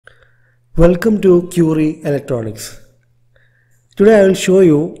Welcome to Curie Electronics. Today I will show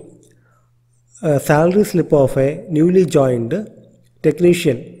you a salary slip of a newly joined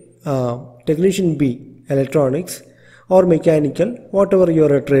technician, technician B, electronics or mechanical, whatever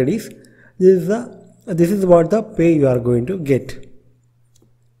your trade is. This is what the pay you are going to get.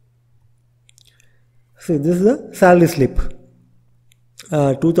 See, this is the salary slip.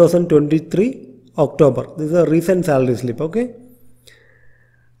 2023 October. This is a recent salary slip. Okay.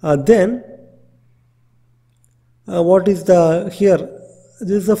 Then what is the here?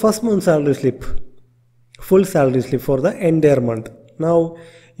 This is the first month salary slip, full salary slip for the entire month. Now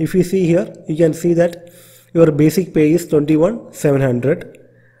if you see here, you can see that your basic pay is 21,700.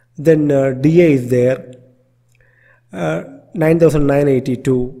 Then DA is there,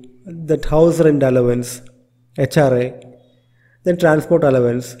 9,982. That house rent allowance, HRA, then transport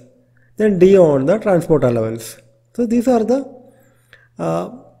allowance, then DA on the transport allowance. So these are the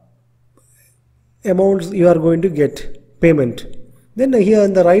amounts you are going to get payment. Then here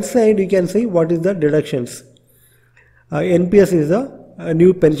on the right side you can see what is the deductions. NPS is a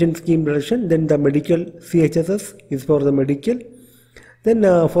new pension scheme deduction. Then the medical, CHSS is for the medical. Then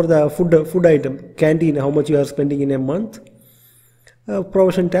for the food item, canteen, how much you are spending in a month,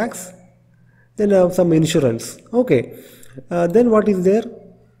 provision tax, then some insurance. Okay. Then what is there?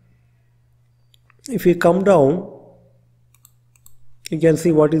 If you come down, you can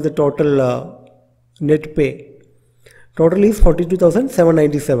see what is the total net pay. Total is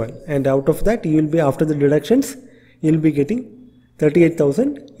 42,797, and out of that you will be, after the deductions, you will be getting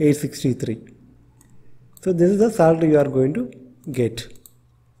 38,863. So this is the salary you are going to get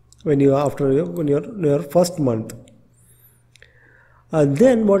when you are your first month.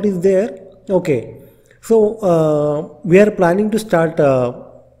 Then what is there? Okay, so we are planning to start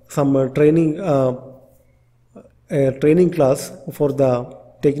some training class for the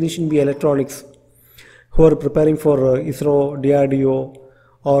technician B electronics who are preparing for Isro, DRDO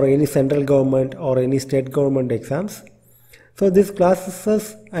or any central government or any state government exams. So these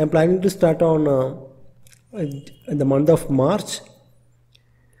classes I am planning to start on in the month of March.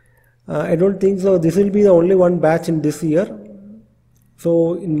 I don't think so this will be the only one batch in this year.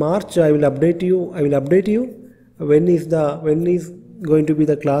 So in March I will update you. When is going to be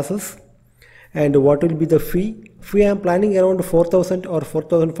the classes and what will be the fee. I am planning around 4,000 or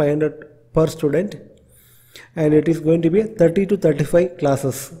 4,500 per student, and it is going to be 30 to 35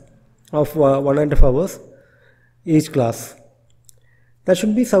 classes of 1.5 hours each class. That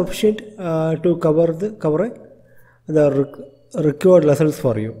should be sufficient to cover the required lessons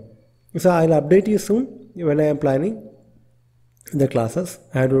for you. So I will update you soon when I am planning the classes.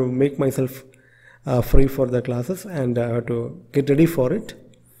 I have to make myself free for the classes and I have to get ready for it.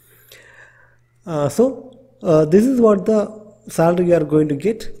 This is what the salary you are going to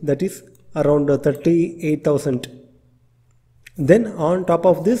get, that is around 38,000. Then on top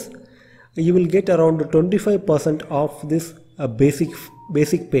of this you will get around 25% of this basic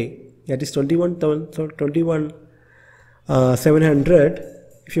pay, that is 21,700.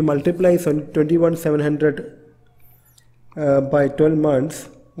 If you multiply 21,700 by 12 months,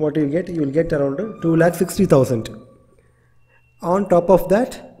 what you get? You will get around 2,60,000. On top of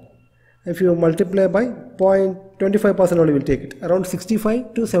that, if you multiply by 0.25% only will take it, around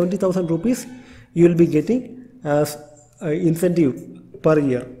 65 to 70,000 rupees you will be getting as incentive per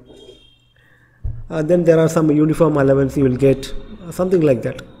year. Then there are some uniform allowance you will get, something like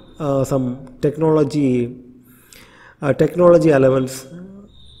that, some technology allowance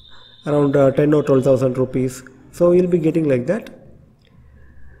around 10 or 12,000 rupees. So you will be getting like that.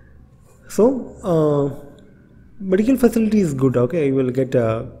 So medical facility is good. Okay, you will get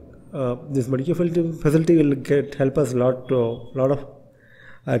this medical facility will help us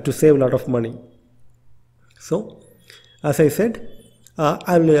to save a lot of money. So as I said,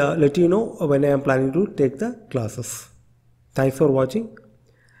 I will let you know when I am planning to take the classes. Thanks for watching.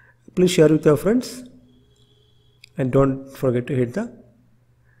 Please share with your friends and don't forget to hit the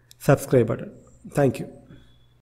subscribe button. Thank you.